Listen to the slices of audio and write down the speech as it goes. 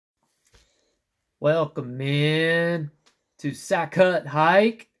Welcome in to Sack Hut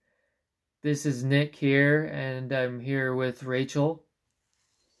Hike. This is Nick here, and I'm here with Rachel.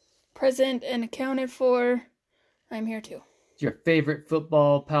 Present and accounted for. I'm here too. It's your favorite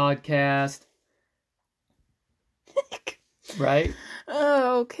football podcast, right?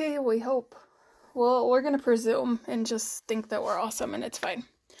 Okay, we hope. Well, we're gonna presume and just think that we're awesome and it's fine.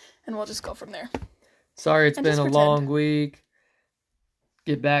 And we'll just go from there. Sorry it's And been just a pretend. long week.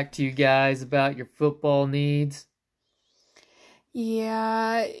 Get back to you guys about your football needs.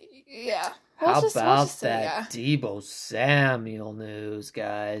 Yeah. How We'll about just say yeah. Deebo Samuel news,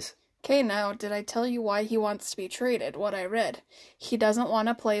 guys? Okay, now, did I tell you why he wants to be traded? What I read. He doesn't want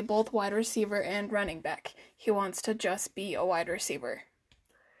to play both wide receiver and running back. He wants to just be a wide receiver.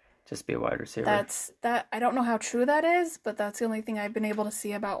 Just be a wide receiver. I don't know how true that is, but that's the only thing I've been able to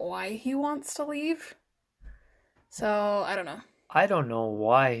see about why he wants to leave. So, I don't know. I don't know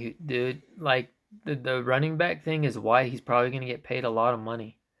why, dude. Like, the running back thing is why he's probably going to get paid a lot of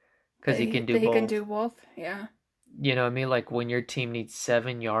money. Because he can do both. He can do both, yeah. You know what I mean? Like, when your team needs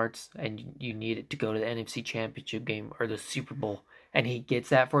 7 yards and you need it to go to the NFC Championship game or the Super Bowl, and he gets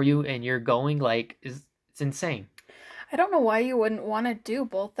that for you and you're going, like, it's insane. I don't know why you wouldn't want to do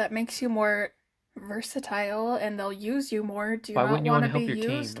both. That makes you more versatile and they'll use you more. Do you Why not wouldn't you want want to to help be your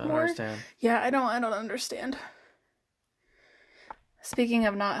team? used I don't more? understand. Yeah, I don't understand. Speaking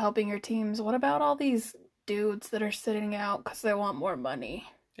of not helping your teams, what about all these dudes that are sitting out because they want more money?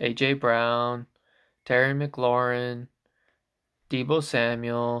 A.J. Brown, Terry McLaurin, Deebo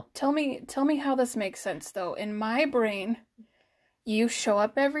Samuel. Tell me how this makes sense, though. In my brain, you show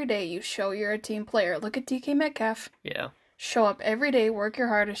up every day, you show you're a team player. Look at DK Metcalf. Yeah. Show up every day, work your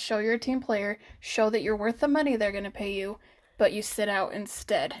hardest, show you're a team player, show that you're worth the money they're going to pay you, but you sit out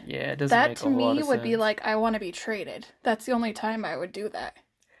instead. Yeah, it doesn't make a whole lot of sense. That to me would be like, I want to be traded. That's the only time I would do that.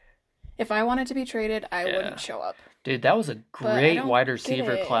 If I wanted to be traded, I wouldn't show up. Dude, that was a great wide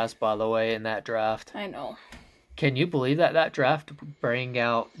receiver class, by the way, in that draft. I know. Can you believe that draft bring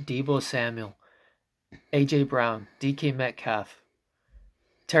out Deebo Samuel, A.J. Brown, DK Metcalf,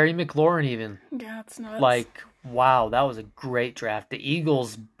 Terry McLaurin even? Yeah, it's nuts. Like, wow, that was a great draft. The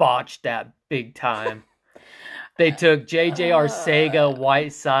Eagles botched that big time. They took J.J. Arcega,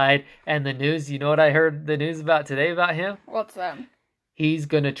 Whiteside, and the news. You know what I heard the news about today about him? What's that? He's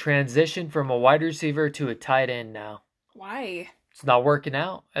going to transition from a wide receiver to a tight end now. Why? It's not working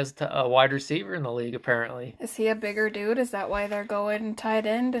out as a wide receiver in the league, apparently. Is he a bigger dude? Is that why they're going tight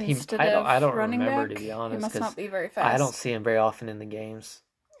end instead of I don't running remember, back? to be honest. He must not be very fast. I don't see him very often in the games.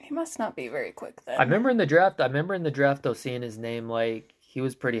 He must not be very quick then. I remember in the draft, though, seeing his name, like, he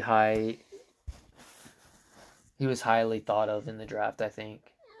was pretty high. He was highly thought of in the draft, I think.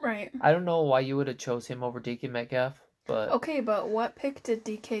 Right. I don't know why you would have chose him over DK Metcalf, but... Okay, but what pick did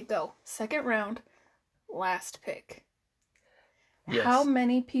DK go? Second round, last pick. Yes. How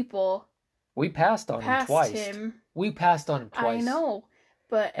many people we passed on him twice. We passed on him twice. I know,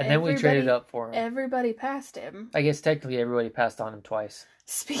 but and then we traded up for him. Everybody passed him. I guess technically everybody passed on him twice.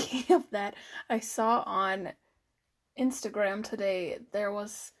 Speaking of that, I saw on Instagram today there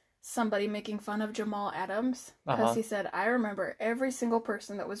was somebody making fun of Jamal Adams because he said, "I remember every single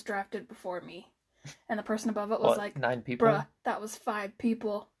person that was drafted before me," and the person above it was like, 9 people. "Bruh, that was 5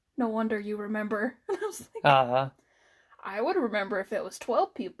 people. No wonder you remember." And I was like, I would remember if it was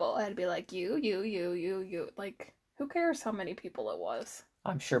 12 people. I'd be like, you. Like, who cares how many people it was?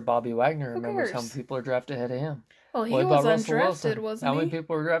 I'm sure Bobby Wagner remembers how many people are drafted ahead of him. Well, he was undrafted, wasn't he? How many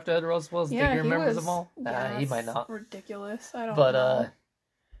people were drafted ahead of Russell Wilson? Yeah, think he remembers them all? Yeah, he might not. Ridiculous. I don't know.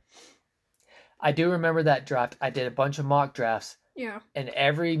 I do remember that draft. I did a bunch of mock drafts. Yeah. And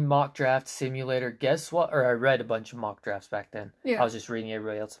every mock draft simulator, guess what? Or I read a bunch of mock drafts back then. Yeah. I was just reading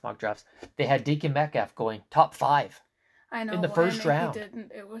everybody else's mock drafts. They had DK Metcalf going top 5. I know. In the first round. He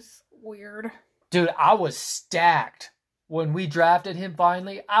didn't. It was weird. Dude, I was stacked. When we drafted him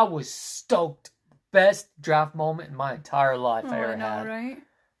finally, I was stoked. Best draft moment in my entire life I ever had. Right?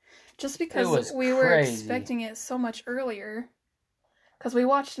 Just because we were expecting it so much earlier. Because we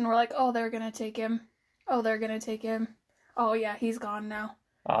watched and we're like, oh, they're going to take him. Oh, they're going to take him. Oh, yeah, he's gone now.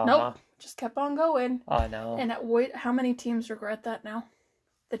 Nope. Just kept on going. I know. And how many teams regret that now?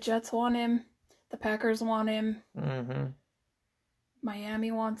 The Jets want him. The Packers want him. Mm-hmm.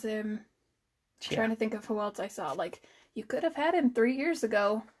 Miami wants him. I'm trying to think of who else I saw. Like, you could have had him 3 years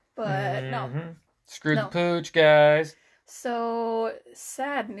ago, but no. Screw the pooch, guys. So,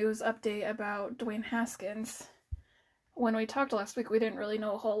 sad news update about Dwayne Haskins. When we talked last week, we didn't really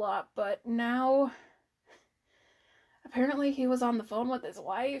know a whole lot, but now, apparently he was on the phone with his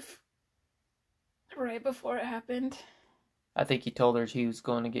wife right before it happened. I think he told her he was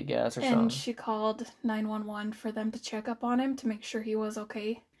going to get gas or something. And she called 911 for them to check up on him to make sure he was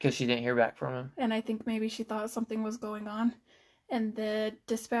okay. Because she didn't hear back from him. And I think maybe she thought something was going on. And the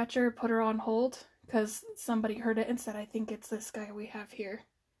dispatcher put her on hold because somebody heard it and said, I think it's this guy we have here.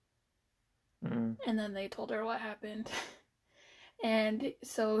 And then they told her what happened. And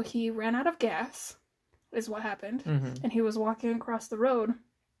so he ran out of gas, is what happened. And he was walking across the road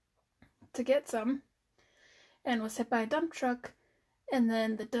to get some and was hit by a dump truck. And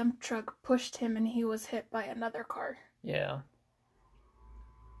then the dump truck pushed him and he was hit by another car. Yeah.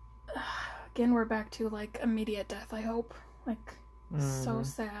 Again, we're back to, like, immediate death, I hope. Like, so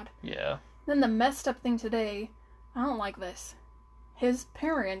sad. Yeah. Then the messed up thing today, I don't like this. His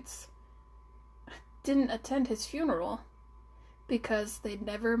parents didn't attend his funeral because they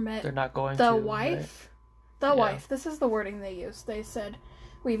never met They're not going the to, wife. Right? The wife. This is the wording they used. They said,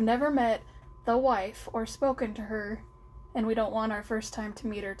 we've never met the wife or spoken to her, and we don't want our first time to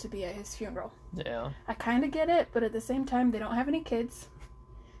meet her to be at his funeral. Yeah. I kind of get it, but at the same time, they don't have any kids.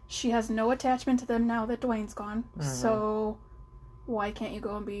 She has no attachment to them now that Dwayne's gone. So why can't you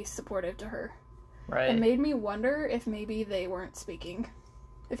go and be supportive to her? Right. It made me wonder if maybe they weren't speaking.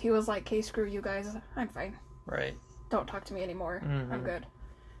 If he was like, hey, screw you guys, I'm fine. Right. Don't talk to me anymore. I'm good.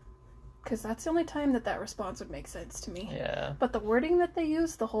 Because that's the only time that response would make sense to me. Yeah. But the wording that they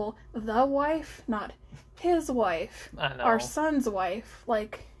use, the whole, the wife, not his wife. I know. Our son's wife.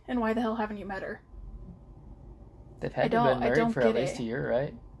 Like, and why the hell haven't you met her? They've had to have been married for at least a year,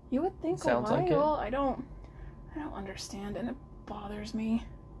 right? You would think Sounds a while. like it. I don't understand, and it bothers me.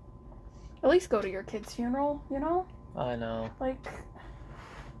 At least go to your kid's funeral, you know? I know. Like,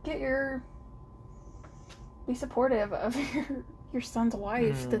 be supportive of your son's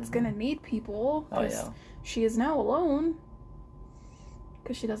wife that's gonna need people. Oh, yeah. She is now alone.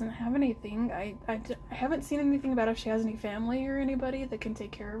 Because she doesn't have anything. I haven't seen anything about if she has any family or anybody that can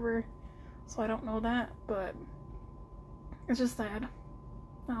take care of her. So I don't know that, but it's just sad.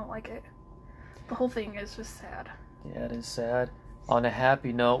 I don't like it. The whole thing is just sad. Yeah, it is sad. On a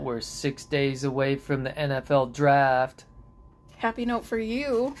happy note, we're 6 days away from the NFL draft. Happy note for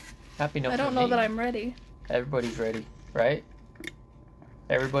you. Happy note for me. I don't know that I'm ready. Everybody's ready, right?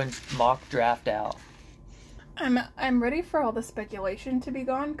 Everyone's mock draft out. I'm ready for all the speculation to be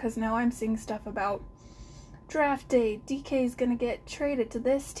gone, because now I'm seeing stuff about draft day. DK's gonna get traded to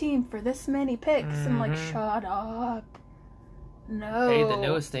this team for this many picks. I'm like, shut up. No. Hey, the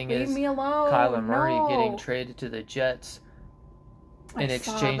newest thing leave is me alone. Kyler Murray No. getting traded to the Jets in I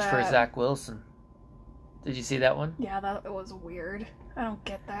exchange saw for that. Zach Wilson. Did you see that one? Yeah, that was weird. I don't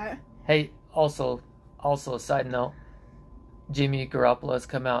get that. Hey, also a side note, Jimmy Garoppolo's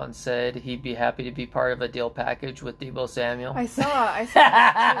come out and said he'd be happy to be part of a deal package with Deebo Samuel. I saw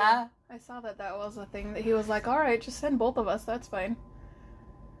that too. I saw that was a thing that he was like, all right, just send both of us, that's fine.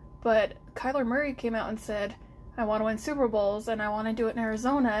 But Kyler Murray came out and said, I want to win Super Bowls and I want to do it in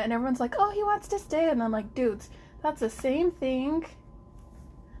Arizona, and everyone's like, oh, he wants to stay, and I'm like, dudes, that's the same thing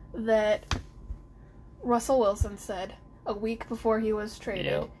that Russell Wilson said a week before he was traded.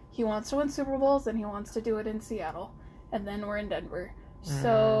 Yep. He wants to win Super Bowls and he wants to do it in Seattle. And then we're in Denver.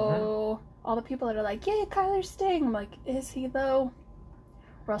 So all the people that are like, yay, Kyler's staying. I'm like, is he though?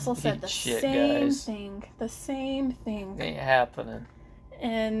 Russell said the same thing. The same thing. Ain't happening.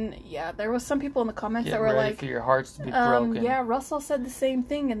 And yeah, there was some people in the comments Get that were ready like, for your hearts to be broken. yeah, Russell said the same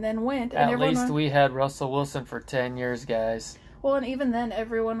thing and then went. At and least we had Russell Wilson for 10 years, guys. Well, and even then,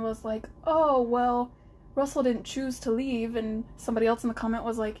 everyone was like, oh, well, Russell didn't choose to leave. And somebody else in the comment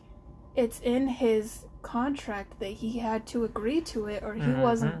was like, it's in his contract that he had to agree to it or he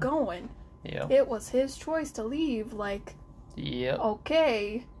wasn't going. Yep. It was his choice to leave. Like, yep.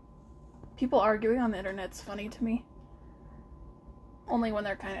 Okay. People arguing on the internet's funny to me. Only when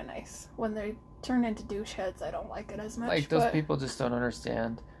they're kind of nice. When they turn into douche heads, I don't like it as much. Like, those people just don't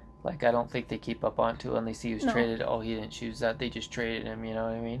understand. Like, I don't think they keep up on it too when they see he was traded. Oh, he didn't choose that. They just traded him, you know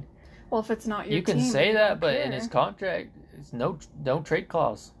what I mean? Well, if it's not your team, you can say that, but in his contract, it's no trade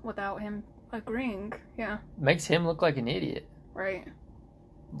clause. Without him agreeing, yeah. Makes him look like an idiot. Right.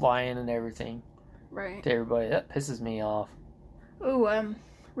 Lying and everything. Right. To everybody. That pisses me off. Ooh,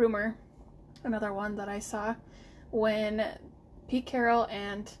 rumor. Another one that I saw. When Pete Carroll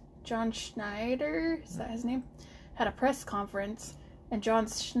and John Schneider, is that his name? Had a press conference, and John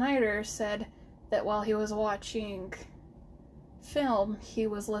Schneider said that while he was watching film, he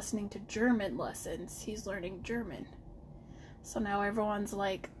was listening to German lessons. He's learning German. So now everyone's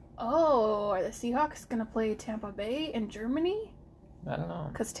like, oh, are the Seahawks going to play Tampa Bay in Germany? I don't know.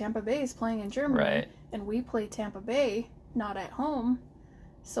 Because Tampa Bay is playing in Germany, right. And we play Tampa Bay, not at home.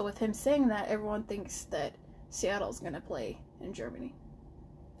 So with him saying that, everyone thinks that Seattle's going to play in Germany.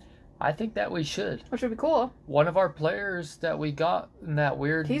 I think that we should. Which would be cool. One of our players that we got in that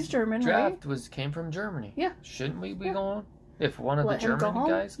weird He's German, draft right? came from Germany. Yeah. Shouldn't we be going? If one of Let the him go German home?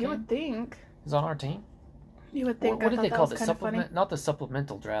 guys came, You would think. is on our team. You would think. What did they call the supplement? supplement? Not the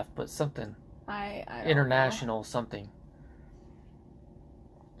supplemental draft, but something. I don't international know. Something.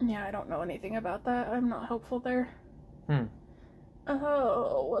 Yeah, I don't know anything about that. I'm not helpful there. Hmm.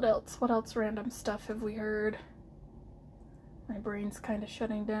 Oh, what else? What else random stuff have we heard? My brain's kind of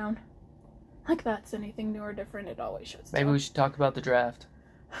shutting down. Like that's anything new or different, it always shuts down. Maybe we should talk about the draft.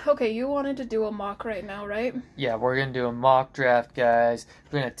 Okay, you wanted to do a mock right now, right? Yeah, we're going to do a mock draft, guys.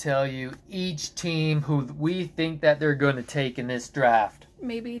 We're going to tell you each team who we think that they're going to take in this draft.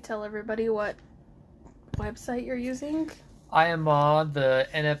 Maybe tell everybody what website you're using. I am on the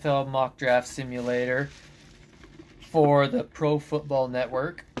NFL Mock Draft Simulator for the Pro Football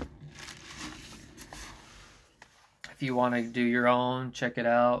Network. If you want to do your own, check it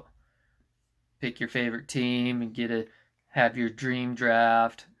out. Pick your favorite team and have your dream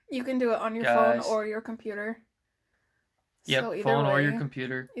draft. You can do it on your phone or your computer. Yep, so phone or your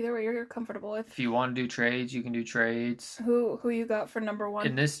computer. Either way you're comfortable with. If you want to do trades, you can do trades. Who you got for number one?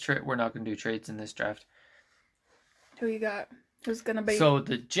 In this we're not going to do trades in this draft. Who you got? Who's going to be? So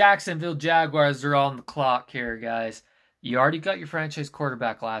the Jacksonville Jaguars are on the clock here, guys. You already got your franchise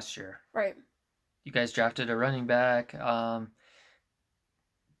quarterback last year. Right. You guys drafted a running back. What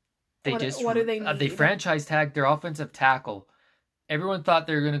do they need? They franchise tagged their offensive tackle. Everyone thought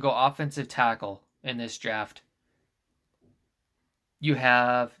they were going to go offensive tackle in this draft. You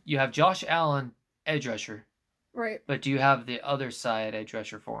have Josh Allen, edge rusher. Right. But do you have the other side edge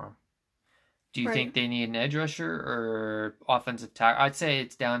rusher for him? Do you think they need an edge rusher or offensive tackle? I'd say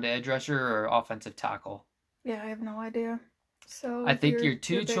it's down to edge rusher or offensive tackle. Yeah, I have no idea. So I think your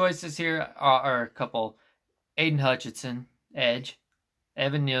two choices here are a couple. Aiden Hutchinson, edge.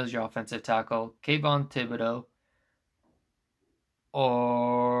 Evan Neal's your offensive tackle. Kayvon Thibodeau.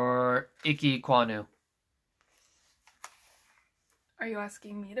 Or Ike Kwanu. Are you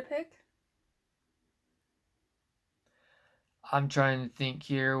asking me to pick? I'm trying to think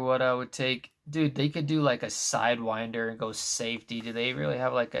here what I would take. Dude, they could do like a sidewinder and go safety. Do they really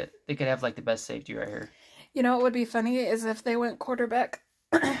have they could have like the best safety right here. You know what would be funny is if they went quarterback.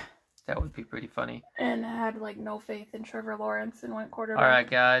 That would be pretty funny. And had like no faith in Trevor Lawrence and went quarterback. All right,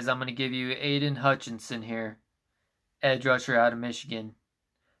 guys, I'm going to give you Aiden Hutchinson here. Edge rusher out of Michigan.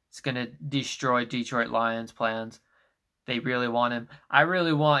 It's going to destroy Detroit Lions' plans. They really want him. I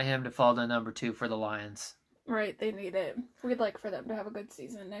really want him to fall to number 2 for the Lions. Right, they need it. We'd like for them to have a good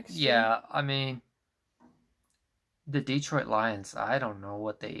season next year. Yeah, I mean, the Detroit Lions, I don't know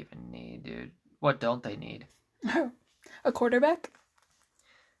what they even need, dude. What don't they need? A quarterback?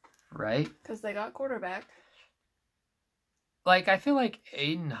 Right? Because they got quarterback. Like, I feel like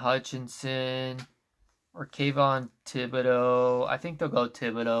Aiden Hutchinson or Kayvon Thibodeau. I think they'll go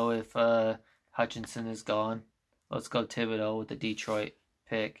Thibodeau if Hutchinson is gone. Let's go Thibodeau with the Detroit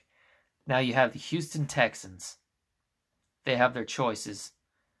pick. Now you have the Houston Texans. They have their choices.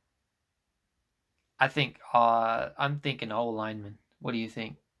 I think I'm thinking O lineman. What do you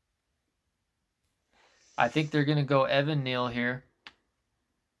think? I think they're going to go Evan Neal here.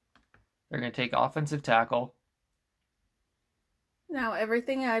 They're going to take offensive tackle. Now,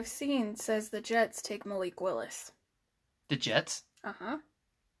 everything I've seen says the Jets take Malik Willis. The Jets? Uh-huh.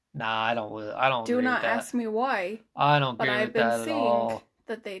 Nah, I don't agree with that. Do not ask me why. I don't agree with that at all. But I've been seeing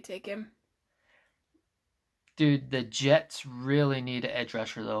that they take him. Dude, the Jets really need an edge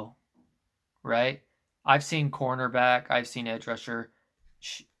rusher, though. Right? I've seen cornerback. I've seen edge rusher.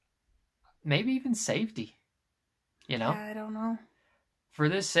 Maybe even safety. You know? Yeah, I don't know. For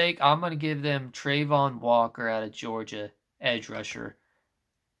this sake, I'm going to give them Trayvon Walker out of Georgia, edge rusher.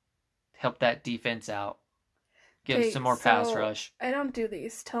 Help that defense out. Give some more pass rush. I don't do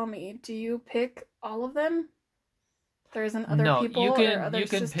these. Tell me, do you pick all of them? There isn't other people or other you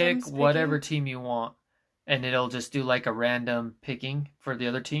can pick whatever team you want. And it'll just do like a random picking for the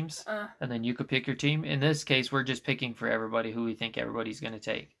other teams. And then you could pick your team. In this case, we're just picking for everybody who we think everybody's going to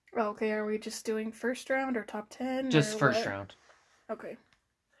take. Okay, are we just doing first round or top 10? Just first round. Okay.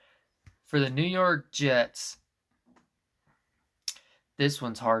 For the New York Jets. This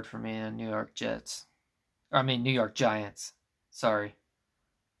one's hard for me, New York Jets. New York Giants. Sorry.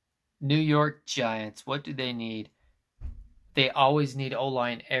 New York Giants. What do they need? They always need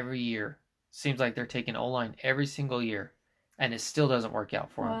O-line every year. Seems like they're taking O-line every single year. And it still doesn't work out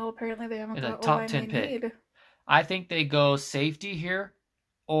for them. Well, apparently they haven't in got the top O-line 10 pick. Need. I think they go safety here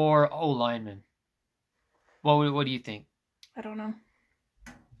or O-lineman. What do you think? I don't know.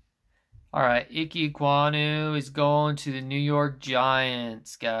 All right, Ike Ekwonu is going to the New York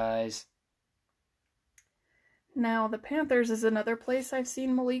Giants, guys. Now, the Panthers is another place I've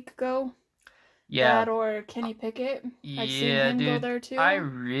seen Malik go. Yeah. That or Kenny Pickett. Yeah, I've seen him dude, go there too. I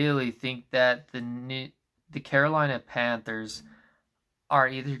really think that the Carolina Panthers are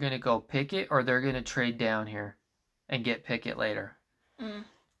either going to go Pickett or they're going to trade down here and get Pickett later.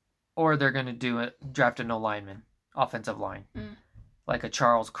 Or they're going to draft a no lineman, offensive line, like a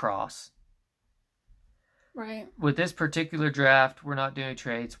Charles Cross. Right. With this particular draft, we're not doing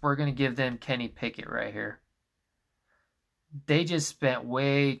trades. We're going to give them Kenny Pickett right here. They just spent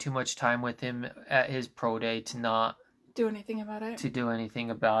way too much time with him at his pro day to not do anything about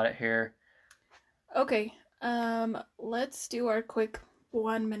it here. Okay. Let's do our quick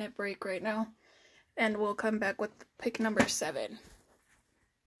 1 minute break right now, and we'll come back with pick number 7.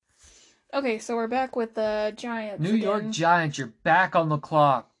 Okay, so we're back with the Giants. New York Giants, you're back on the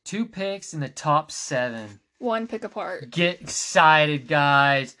clock. 2 picks in the top 7. 1 pick apart. Get excited,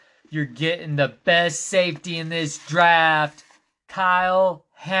 guys. You're getting the best safety in this draft. Kyle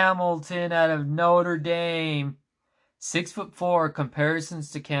Hamilton out of Notre Dame. 6'4",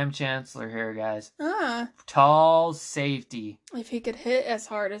 comparisons to Cam Chancellor here, guys. Tall safety. If he could hit as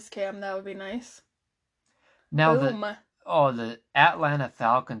hard as Cam, that would be nice. Now the Atlanta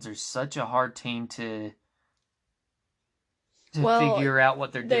Falcons are such a hard team to figure out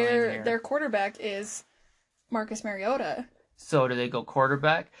what they're doing here. Their quarterback is Marcus Mariota. So do they go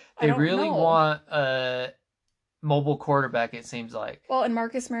quarterback? They really want a mobile quarterback, it seems like. Well, and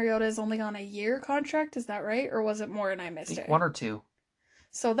Marcus Mariota is only on a year contract, is that right? Or was it more and I missed it? 1 or 2.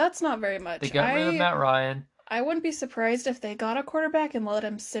 So that's not very much. They got rid of Matt Ryan. I wouldn't be surprised if they got a quarterback and let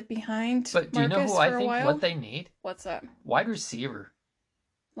him sit behind But do you know who I think what they need? What's that? Wide receiver.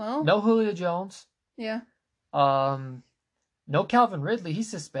 Well, no Julio Jones. Yeah. No Calvin Ridley. He's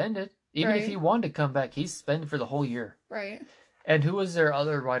suspended. Even if Right. he wanted to come back, he's suspended for the whole year. Right. And who was their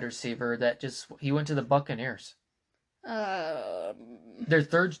other wide receiver that he went to the Buccaneers? Their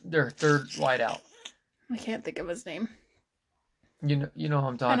third wideout. I can't think of his name. You know who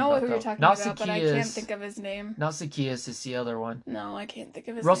I'm talking about. I know who you're talking not about, but I can't think of his name. Not Zacchaeus is the other one. No, I can't think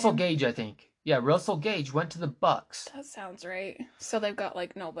of his name. Russell Gage, I think. Yeah, Russell Gage went to the Bucks. That sounds right. So they've got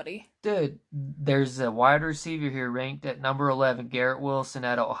like nobody. Dude, there's a wide receiver here ranked at number 11, Garrett Wilson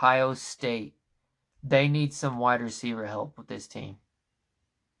at Ohio State. They need some wide receiver help with this team.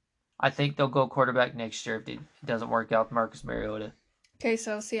 I think they'll go quarterback next year if it doesn't work out with Marcus Mariota. Okay,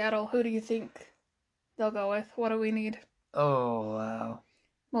 so Seattle, who do you think they'll go with? What do we need? Oh, wow.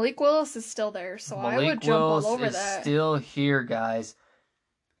 Malik Willis is still there, so I would jump all over that. Malik Willis is still here, guys.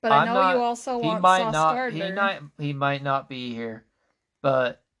 But I know you also want Sauce Gardner. He might not be here,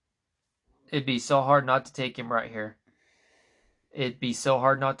 but it'd be so hard not to take him right here. It'd be so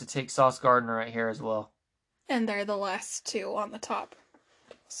hard not to take Sauce Gardner right here as well. And they're the last 2 on the top.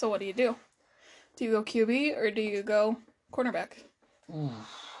 So what do you do? Do you go QB or do you go cornerback?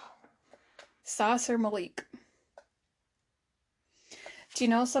 Sauce or Malik? Do you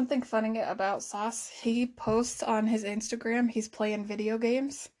know something funny about Sauce? He posts on his Instagram, he's playing video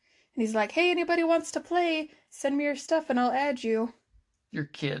games. And he's like, hey, anybody wants to play? Send me your stuff and I'll add you. You're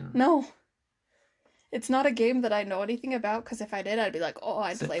kidding. No. It's not a game that I know anything about, because if I did, I'd be like, oh,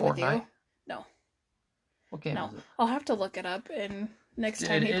 I'd play with you. No. What game is it? I'll have to look it up, and next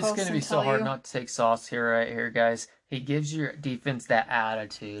time he posts, it's going to be so hard not to take Sauce here, right here, guys. He gives your defense that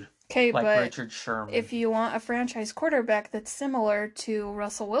attitude. Okay, like but Richard Sherman. If you want a franchise quarterback that's similar to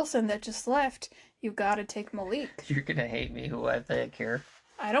Russell Wilson that just left, you got to take Malik. You're going to hate me who I pick here.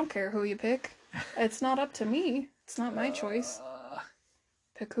 I don't care who you pick. It's not up to me. It's not my choice.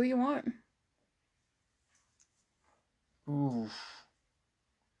 Pick who you want. Ooh.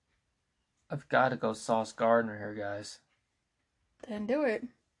 I've got to go Sauce Gardner here, guys. Then do it.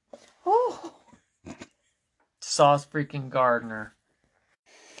 Oh! Sauce freaking Gardner.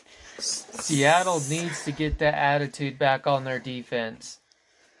 Seattle needs to get that attitude back on their defense.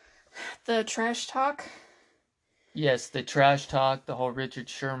 The trash talk? Yes, the trash talk, the whole Richard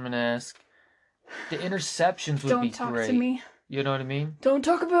Sherman-esque. The interceptions would be great. Don't talk to me. You know what I mean? Don't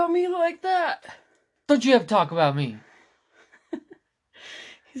talk about me like that. Don't you have to talk about me?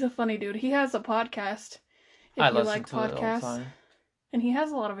 He's a funny dude. He has a podcast. If I you listen like to it all the podcasts. time. And he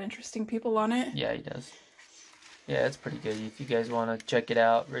has a lot of interesting people on it. Yeah, he does. Yeah, it's pretty good. If you guys want to check it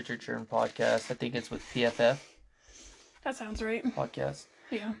out, Richard Sherman podcast. I think it's with PFF. That sounds right. Podcast.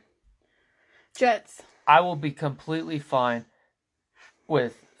 Yeah. Jets. I will be completely fine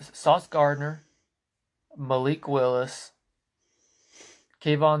with Sauce Gardner, Malik Willis,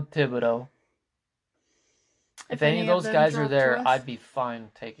 Kayvon Thibodeau, If any of those guys are there, us. I'd be fine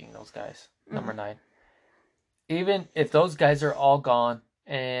taking those guys. Number 9. Even if those guys are all gone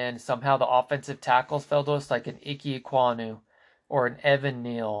and somehow the offensive tackles fell to us, like an Ike Ekwonu or an Evan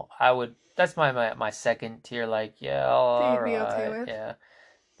Neal, that's my second tier. Like, yeah, all right, okay with. Yeah,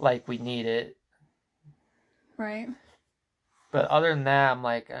 like we need it, right? But other than that, I'm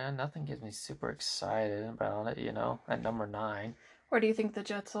like, nothing gets me super excited about it. At number 9. Where do you think the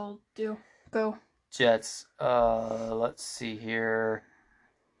Jets will go? Jets. Let's see here.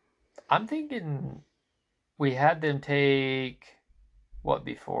 I'm thinking. We had them take what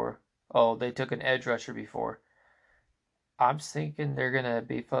before? Oh, they took an edge rusher before. I'm thinking they're going to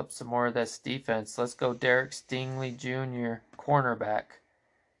beef up some more of this defense. Let's go Derek Stingley Jr., cornerback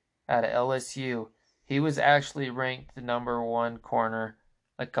out of LSU. He was actually ranked the number 1 corner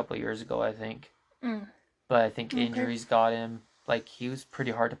a couple of years ago, I think. But I think injuries got him. Like, he was pretty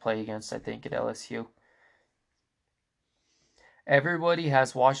hard to play against, I think, at LSU. Everybody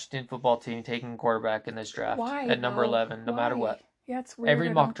has Washington football team taking quarterback in this draft. Why, at number 11, no matter what. Yeah, it's weird. Every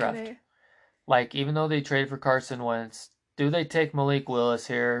mock draft. Like, even though they traded for Carson Wentz, do they take Malik Willis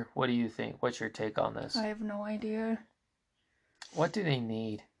here? What do you think? What's your take on this? I have no idea. What do they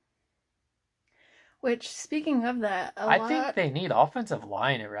need? Which, speaking of that, I think they need offensive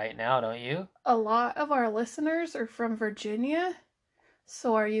line right now, don't you? A lot of our listeners are from Virginia.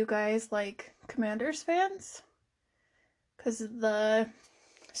 So are you guys, like, Commanders fans? Because I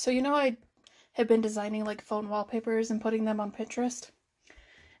have been designing, like, phone wallpapers and putting them on Pinterest.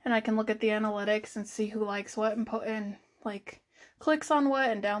 And I can look at the analytics and see who likes what and clicks on what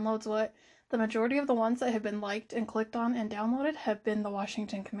and downloads what. The majority of the ones that have been liked and clicked on and downloaded have been the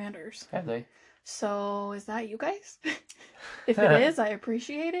Washington Commanders. Have they? So, is that you guys? If it is, I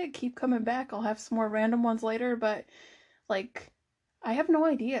appreciate it. Keep coming back. I'll have some more random ones later, but, I have no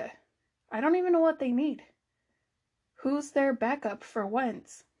idea. I don't even know what they need. Who's their backup for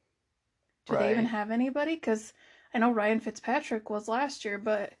Wentz? Do they even have anybody? Because I know Ryan Fitzpatrick was last year,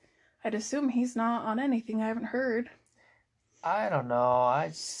 but I'd assume he's not on anything. I haven't heard. I don't know.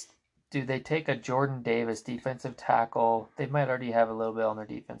 Do they take a Jordan Davis defensive tackle? They might already have a little bit on their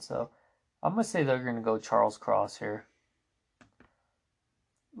defense, though. I'm going to say they're going to go Charles Cross here.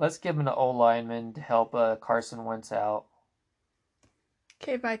 Let's give him an O lineman to help Carson Wentz out.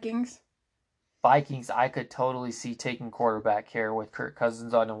 Okay, Vikings. Vikings, I could totally see taking quarterback here with Kirk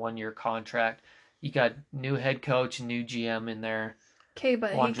Cousins on a 1-year contract. You got new head coach and new GM in there. Okay,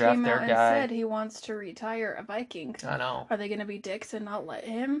 but he came out and said he wants to retire a Viking. I know. Are they going to be dicks and not let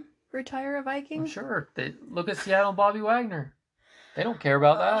him retire a Viking? I'm sure. Look at Seattle and Bobby Wagner. They don't care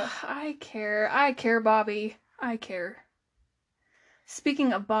about that. I care. I care, Bobby. I care.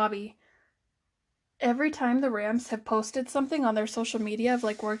 Speaking of Bobby, every time the Rams have posted something on their social media of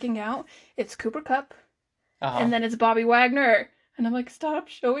working out, it's Cooper Kupp, and then it's Bobby Wagner. And I'm like, stop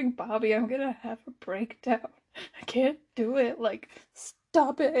showing Bobby. I'm going to have a breakdown. I can't do it.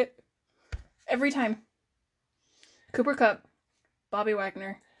 Stop it. Every time. Cooper Kupp, Bobby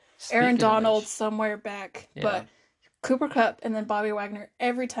Wagner, Aaron Donald somewhere back. Yeah. But Cooper Kupp and then Bobby Wagner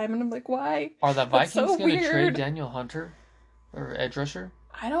every time. And I'm like, why? Are the Vikings going to trade Daniel Hunter or edge rusher?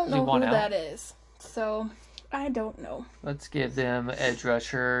 I don't know who that is. So, I don't know. Let's give them edge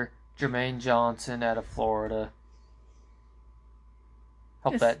rusher Jermaine Johnson out of Florida.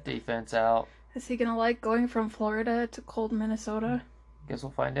 Help that defense out. Is he going to going from Florida to cold Minnesota? Guess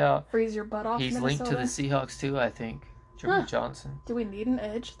we'll find out. Freeze your butt off, He's Minnesota? linked to the Seahawks too, I think. Jermaine Johnson. Do we need an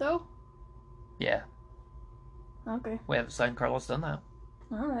edge, though? Yeah. Okay. We haven't signed Carlos Dunlap.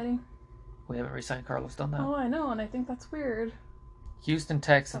 Alrighty. We haven't re-signed Carlos Dunlap. Oh, I know, and I think that's weird. Houston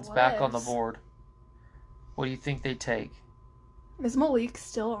Texans back on the board. What do you think they take? Is Malik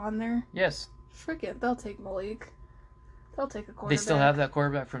still on there? Yes. Frick it, they'll take Malik. They'll take a quarterback. They still have that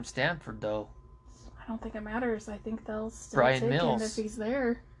quarterback from Stanford, though. I don't think it matters. I think they'll still Brian take Mills. him if he's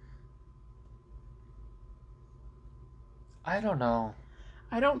there. I don't know.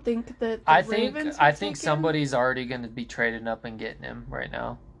 I don't think that I think somebody's already going to be trading up and getting him right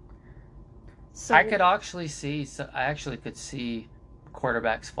now. So I actually could see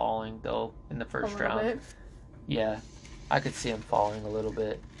quarterbacks falling though in the first round. Bit. Yeah, I could see him falling a little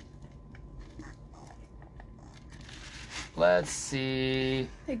bit. Let's see.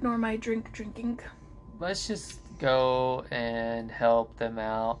 Ignore my drinking. Let's just go and help them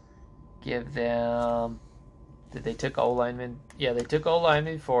out. Give them. Did they took O lineman? Yeah, they took O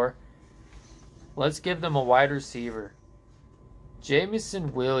lineman before. Let's give them a wide receiver.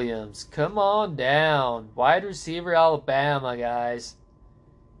 Jamison Williams, come on down. Wide receiver, Alabama, guys.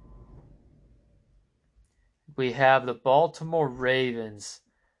 We have the Baltimore Ravens.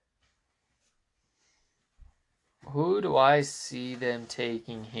 Who do I see them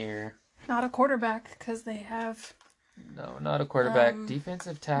taking here? Not a quarterback, because they have... No, not a quarterback.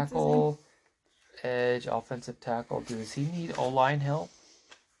 Defensive tackle, edge, offensive tackle. Does he need O-line help?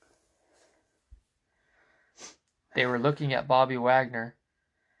 They were looking at Bobby Wagner.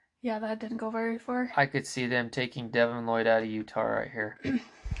 Yeah, that didn't go very far. I could see them taking Devin Lloyd out of Utah right here.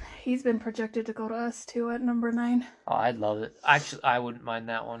 He's been projected to go to us, too, at number 9. Oh, I'd love it. Actually, I wouldn't mind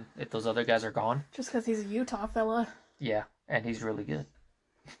that one if those other guys are gone. Just because he's a Utah fella. Yeah, and he's really good.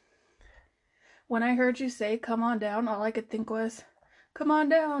 When I heard you say, come on down, all I could think was, come on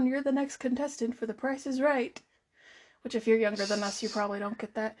down, you're the next contestant for The Price is Right. Which, if you're younger than us, you probably don't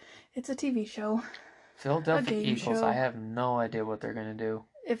get that. It's a TV show. Philadelphia Eagles, show. I have no idea what they're going to do.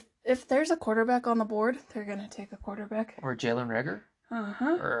 If there's a quarterback on the board, they're going to take a quarterback. Or Jalen Reagor?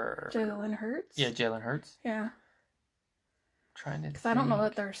 Uh-huh. Or Jalen Hurts? Yeah, Jalen Hurts. Yeah. Trying to Because I don't know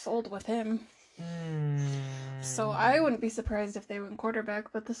that they're sold with him. So I wouldn't be surprised if they went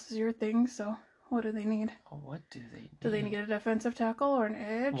quarterback, but this is your thing, so what do they need? What do they need? Do they need a defensive tackle or an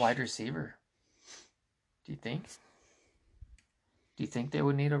edge? Wide receiver. Do you think? Do you think they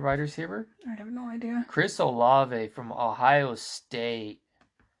would need a wide receiver? I have no idea. Chris Olave from Ohio State.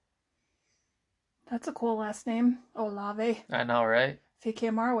 That's a cool last name, Olave. I know, right? If he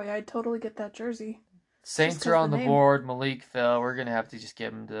came our way, I'd totally get that jersey. Saints are on the board. Malik fell. We're going to have to just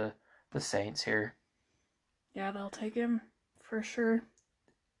give him to the Saints here. Yeah, they'll take him for sure.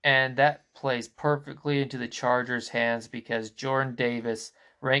 And that plays perfectly into the Chargers' hands because Jordan Davis,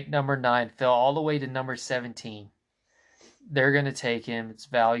 ranked number 9, fell all the way to number 17. They're going to take him. Its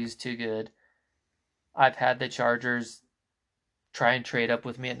value's too good. I've had the Chargers try and trade up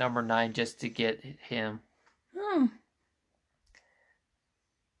with me at number 9 just to get him.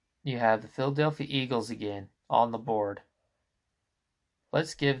 You have the Philadelphia Eagles again on the board.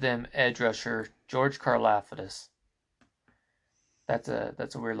 Let's give them edge rusher George Karlaftis. That's a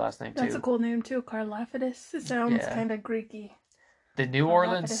weird last name too. That's a cool name too, Karlaftis. It sounds kind of Greeky. The New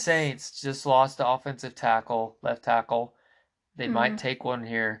Orleans Saints just lost the offensive tackle, left tackle. They might take one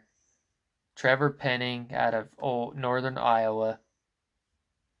here. Trevor Penning out of Northern Iowa.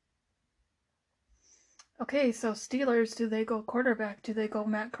 Okay, so Steelers, do they go quarterback? Do they go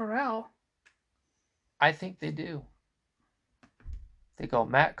Matt Corral? I think they do. They go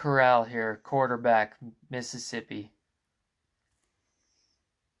Matt Corral here, quarterback, Mississippi.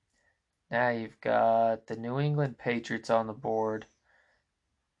 Now you've got the New England Patriots on the board.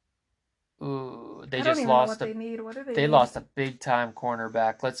 Ooh, they just lost they lost a big time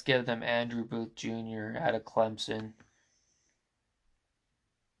cornerback. Let's give them Andrew Booth Jr. out of Clemson.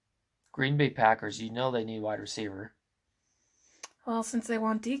 Green Bay Packers, you know they need wide receiver. Well, since they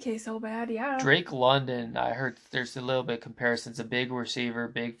want DK so bad, yeah. Drake London, I heard there's a little bit of comparisons. A big receiver,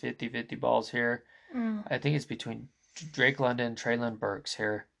 big 50-50 balls here. I think it's between Drake London and Treylon Burks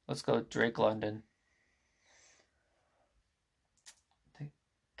here. Let's go Drake London.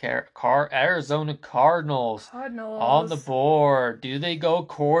 Arizona Cardinals on the board. Do they go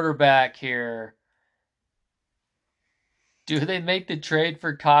quarterback here? Do they make the trade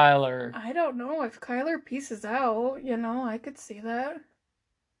for Kyler? I don't know. If Kyler pieces out, I could see that.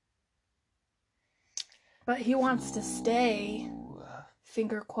 But he wants to stay,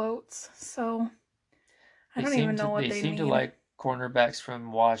 finger quotes. So I don't even know what they need. They seem to like cornerbacks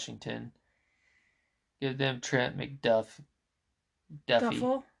from Washington. Give them Trent McDuffie.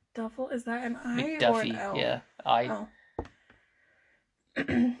 Duffel? Is that an I McDuffie, or an L? Yeah, I. Oh.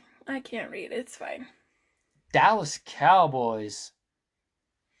 I can't read. It's fine. Dallas Cowboys.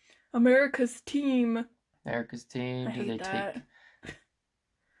 America's team. Do they that.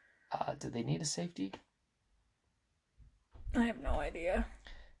 Do they need a safety? I have no idea.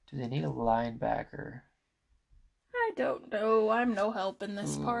 Do they need a linebacker? I don't know. I'm no help in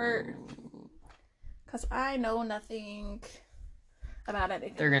this part. Because I know nothing about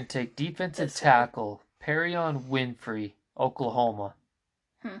anything. They're going to take defensive tackle, Perion Winfrey, Oklahoma.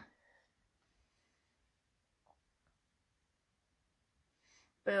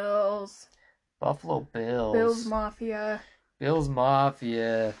 Bills. Buffalo Bills. Bills Mafia.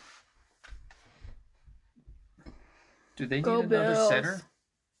 Do they need another center?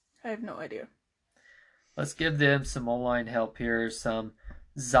 I have no idea. Let's give them some O-line help here. Some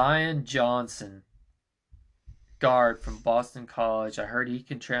Zion Johnson, guard from Boston College. I heard he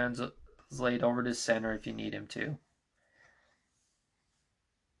can translate over to center if you need him to.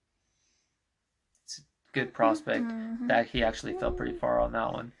 It's a good prospect. That he actually fell pretty far on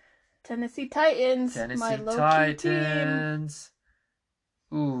that one. Tennessee Titans. My low-key team.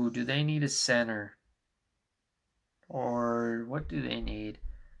 Ooh, do they need a center? Or what do they need?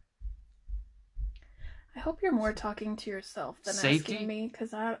 I hope you're more talking to yourself than Safety? asking me,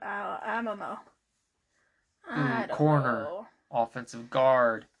 because I don't know. Ooh, I don't corner, know. offensive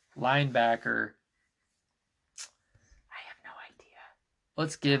guard, linebacker. I have no idea.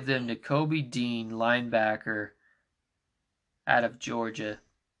 Let's give them to Kobe Dean, linebacker, out of Georgia.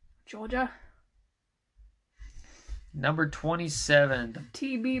 Georgia? Number 27,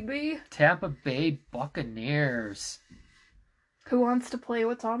 TBB? Tampa Bay Buccaneers. Who wants to play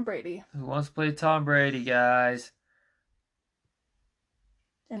with Tom Brady? Who wants to play Tom Brady, guys?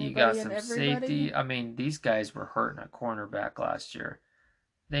 Anybody you got and some everybody? safety. I mean, these guys were hurting a cornerback last year.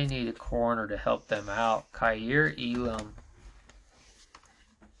 They need a corner to help them out. Kyer Elam.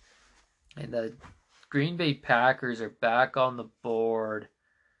 And the Green Bay Packers are back on the board.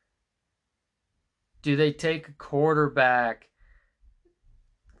 Do they take a quarterback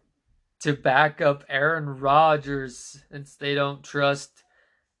to back up Aaron Rodgers since they don't trust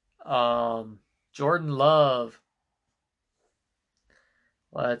Jordan Love?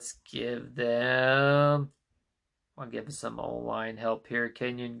 Let's give them... I'll give them some O-line help here.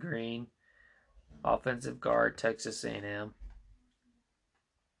 Kenyon Green, offensive guard, Texas A&M.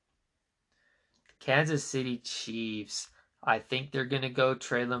 Kansas City Chiefs. I think they're going to go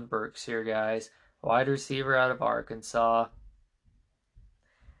Treylon Burks here, guys. Wide receiver out of Arkansas.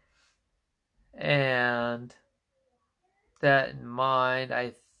 And that in mind,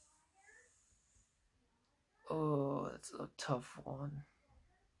 that's a tough one.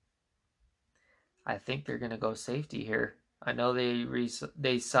 I think they're going to go safety here. I know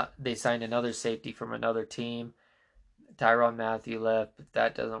they signed another safety from another team. Tyrann Mathieu left, but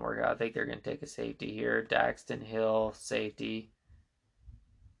that doesn't work out. I think they're going to take a safety here. Daxton Hill, safety.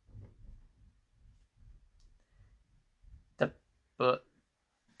 The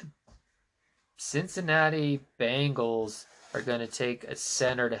Cincinnati Bengals are going to take a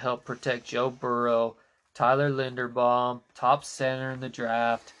center to help protect Joe Burrow. Tyler Linderbaum, top center in the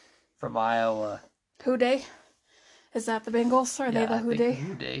draft from Iowa. Who Dey? Is that the Bengals? Are they the Who Dey?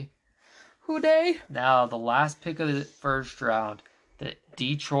 Who Dey. Who Dey? Now, the last pick of the first round, the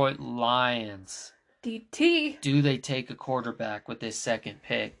Detroit Lions. DT. Do they take a quarterback with this second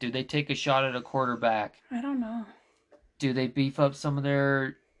pick? Do they take a shot at a quarterback? I don't know. Do they beef up some of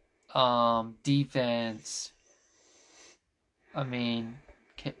their defense? I mean,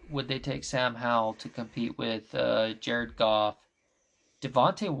 would they take Sam Howell to compete with Jared Goff?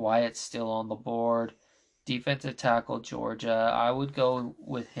 Devontae Wyatt's still on the board. Defensive tackle, Georgia. I would go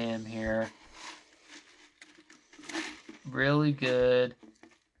with him here. Really good.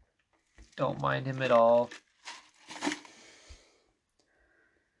 Don't mind him at all.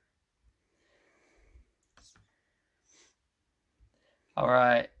 All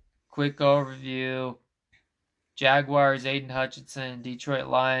right. Quick overview. Jaguars, Aiden Hutchinson. Detroit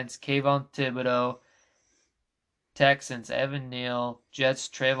Lions, Kayvon Thibodeau. Texans, Evan Neal. Jets,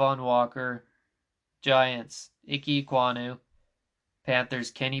 Trayvon Walker. Giants, Ike Ekwonu.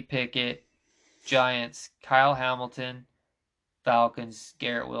 Panthers, Kenny Pickett. Giants, Kyle Hamilton. Falcons,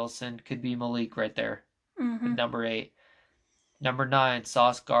 Garrett Wilson. Could be Malik right there. Mm-hmm. Number 8. Number 9,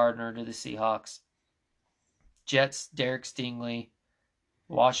 Sauce Gardner to the Seahawks. Jets, Derek Stingley.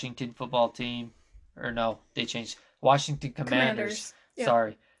 Washington football team. Or no, they changed. Washington Commanders. Yep.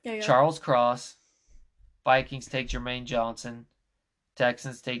 Sorry. Yeah. Charles Cross. Vikings take Jermaine Johnson.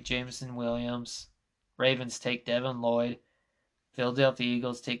 Texans take Jameson Williams. Ravens take Devin Lloyd. Philadelphia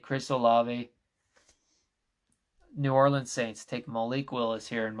Eagles take Chris Olave. New Orleans Saints take Malik Willis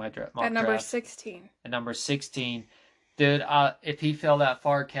here in my mock draft. At number 16. At number 16. Dude, if he fell that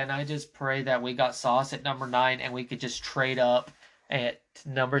far, can I just pray that we got Sauce at number 9 and we could just trade up at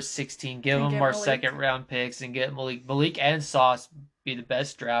number 16, give him our second round picks and get Malik. Malik and Sauce be the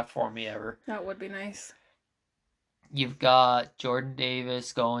best draft for me ever. That would be nice. You've got Jordan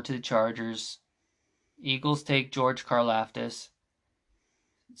Davis going to the Chargers. Eagles take George Karlaftis.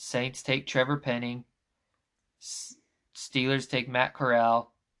 Saints take Trevor Penning. Steelers take Matt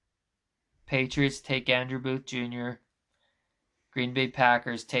Corral. Patriots take Andrew Booth Jr. Green Bay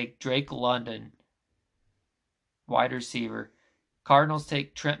Packers take Drake London, wide receiver. Cardinals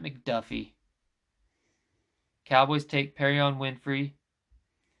take Trent McDuffie. Cowboys take Perion Winfrey.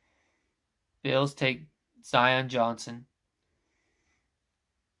 Bills take Zion Johnson.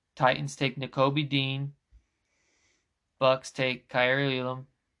 Titans take Nakobe Dean. Bucks take Kyer Elam.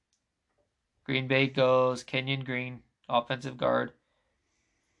 Green Bay goes Kenyon Green, offensive guard.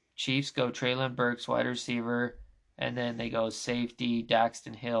 Chiefs go Treylon Burks, wide receiver. And then they go safety,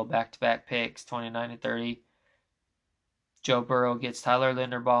 Daxton Hill, back-to-back picks, 29 and 30. Joe Burrow gets Tyler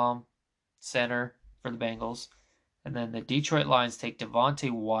Linderbaum, center for the Bengals. And then the Detroit Lions take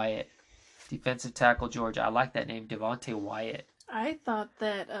Devontae Wyatt. Defensive tackle, Georgia. I like that name, Devontae Wyatt. I thought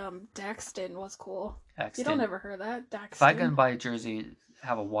that Daxton was cool. Daxton. You don't ever hear that, Daxton. If I can buy a jersey,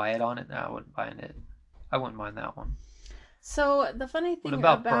 have a Wyatt on it, no, I wouldn't mind it. I wouldn't mind that one. So the funny thing what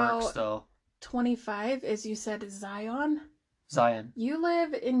about Burks, though? 25 is you said Zion. Zion. You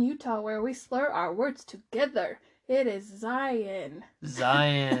live in Utah where we slur our words together. It is Zion.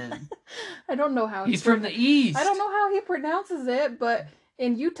 Zion. I don't know how he's from the East. I don't know how he pronounces it, but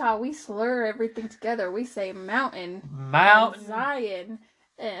in Utah we slur everything together. We say mountain, and Zion,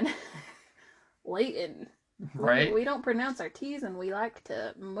 and Layton. Right. We don't pronounce our T's, and we like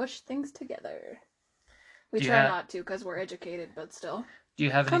to mush things together. We try not to because we're educated, but still. Do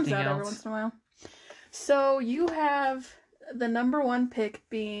you have anything else? Comes out every once in a while. So you have the number 1 pick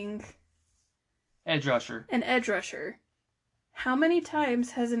being edge rusher. An edge rusher. How many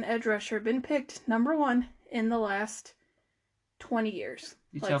times has an edge rusher been picked number 1 in the last 20 years?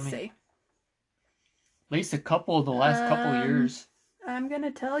 Let's say. At least a couple of the last couple of years. I'm going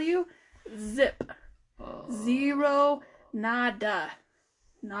to tell you, zip. 0, nada.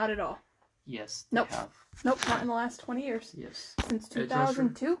 Not at all. Yes, nope. Nope, not in the last 20 years. Yes. Since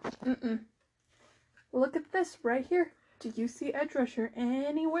 2002? Look at this right here. Do you see edge rusher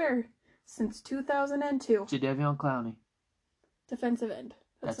anywhere since 2002? Jadeveon Clowney. Defensive end.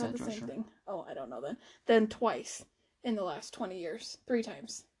 That's not the same thing. Oh, I don't know then. Then twice in the last 20 years. 3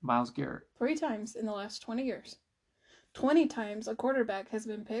 times. Myles Garrett. 3 times in the last 20 years. 20 times a quarterback has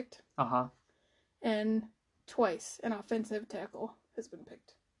been picked. Uh-huh. And twice an offensive tackle has been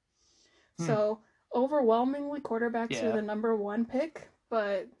picked. So, overwhelmingly, quarterbacks are the number 1 pick,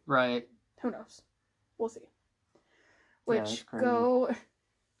 but right. Who knows? We'll see. Which go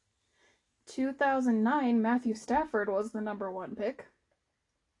 2009, Matthew Stafford was the number 1 pick,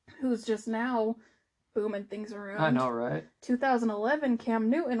 who's just now booming things around. I know, right? 2011, Cam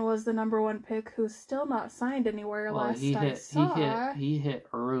Newton was the number 1 pick, who's still not signed anywhere. He hit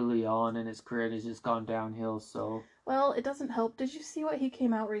early on in his career, and has just gone downhill. So. Well, it doesn't help. Did you see what he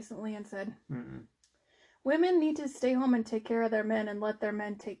came out recently and said? Mm-mm. Women need to stay home and take care of their men and let their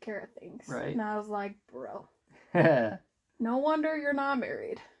men take care of things. Right. And I was like, bro. No wonder you're not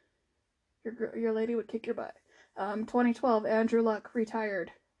married. Your lady would kick your butt. 2012, Andrew Luck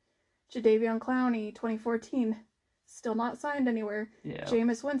retired. Jadeveon Clowney, 2014, still not signed anywhere. Yeah.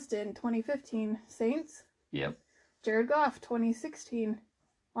 Jameis Winston, 2015, Saints. Yep. Jared Goff, 2016,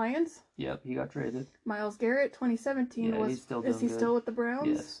 Lions. Yep, he got traded. Myles Garrett, 2017, is he still with the Browns?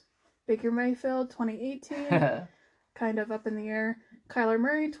 Yes. Baker Mayfield, 2018, kind of up in the air. Kyler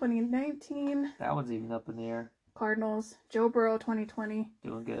Murray, 2019. That one's even up in the air. Cardinals. Joe Burrow, 2020.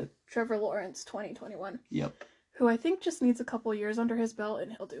 Doing good. Trevor Lawrence, 2021. Yep. Who I think just needs a couple years under his belt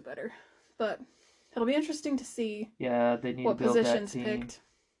and he'll do better. But it'll be interesting to see they need what to build positions that team. Picked.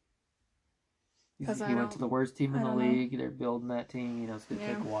 He went to the worst team in the league. They're building that team. It's going to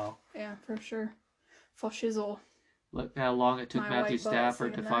take a while. Yeah, for sure. For shizzle. Look how long it took Matthew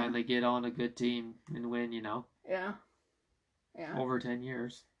Stafford to finally get on a good team and win, Yeah. Yeah. Over 10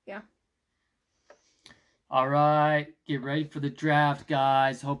 years. Yeah. All right. Get ready for the draft,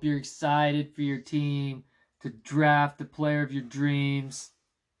 guys. Hope you're excited for your team to draft the player of your dreams.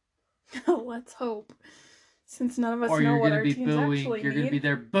 Let's hope. Since none of us know what our teams actually need. You're going to be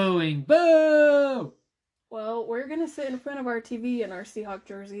there booing. Boo! Well, we're going to sit in front of our TV in our Seahawks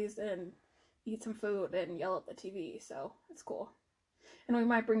jerseys and eat some food and yell at the TV, so it's cool. And we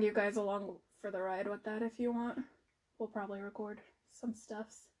might bring you guys along for the ride with that if you want. We'll probably record some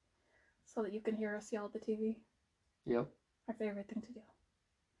stuffs so that you can hear us yell at the TV. Yep. Our favorite thing to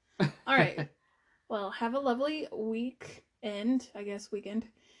do. All right. Well, have a lovely weekend,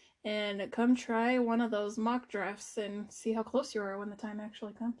 and come try one of those mock drafts and see how close you are when the time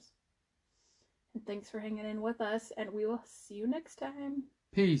actually comes. And thanks for hanging in with us, and we will see you next time.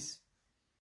 Peace.